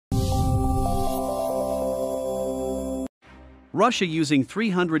Russia using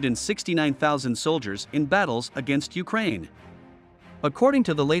 369,000 soldiers in battles against Ukraine. According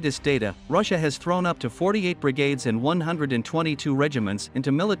to the latest data, Russia has thrown up to 48 brigades and 122 regiments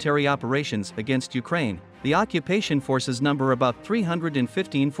into military operations against Ukraine. The occupation forces number about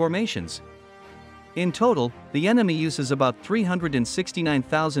 315 formations. In total, the enemy uses about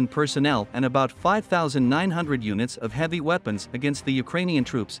 369,000 personnel and about 5,900 units of heavy weapons against the Ukrainian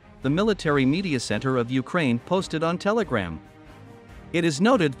troops, the military media center of Ukraine posted on Telegram. It is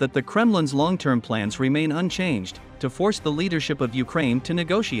noted that the Kremlin's long-term plans remain unchanged, to force the leadership of Ukraine to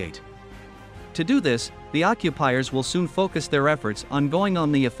negotiate. To do this, the occupiers will soon focus their efforts on going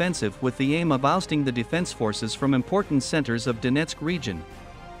on the offensive with the aim of ousting the defense forces from important centers of Donetsk region.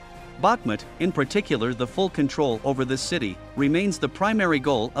 Bakhmut, in particular the full control over this city, remains the primary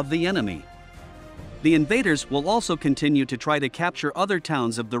goal of the enemy. The invaders will also continue to try to capture other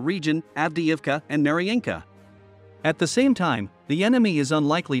towns of the region, Avdiivka and Mariinka. At the same time, the enemy is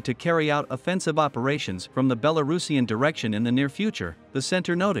unlikely to carry out offensive operations from the Belarusian direction in the near future, the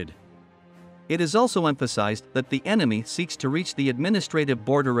center noted. It is also emphasized that the enemy seeks to reach the administrative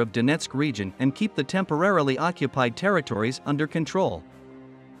border of Donetsk region and keep the temporarily occupied territories under control.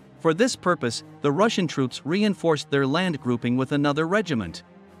 For this purpose, the Russian troops reinforced their land grouping with another regiment.